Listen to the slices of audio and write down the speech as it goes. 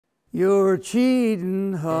Your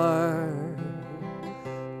cheating heart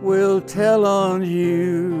will tell on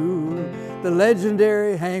you. The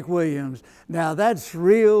legendary Hank Williams. Now that's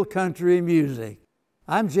real country music.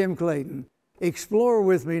 I'm Jim Clayton. Explore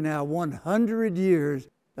with me now 100 years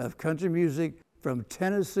of country music from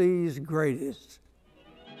Tennessee's greatest.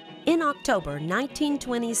 In October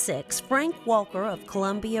 1926, Frank Walker of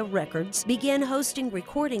Columbia Records began hosting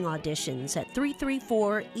recording auditions at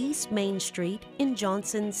 334 East Main Street in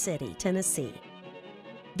Johnson City, Tennessee.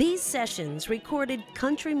 These sessions recorded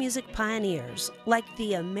country music pioneers like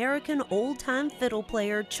the American old-time fiddle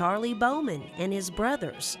player Charlie Bowman and his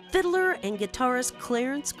brothers, fiddler and guitarist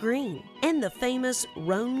Clarence Green, and the famous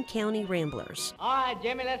Roane County Ramblers. All right,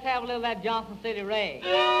 Jimmy, let's have a little of that Johnson City Ray.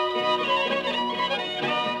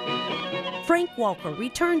 Frank Walker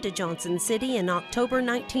returned to Johnson City in October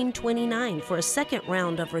 1929 for a second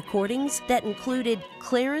round of recordings that included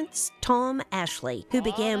Clarence Tom Ashley, who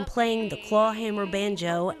began playing the clawhammer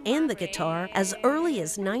banjo and the guitar as early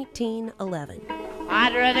as 1911.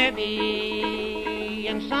 I'd rather be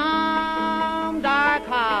in some dark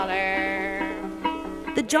holler.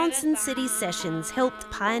 The Johnson City sessions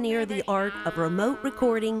helped pioneer the art of remote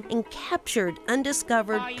recording and captured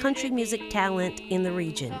undiscovered country music talent in the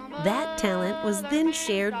region. That talent was then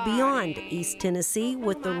shared beyond East Tennessee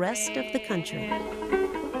with the rest of the country.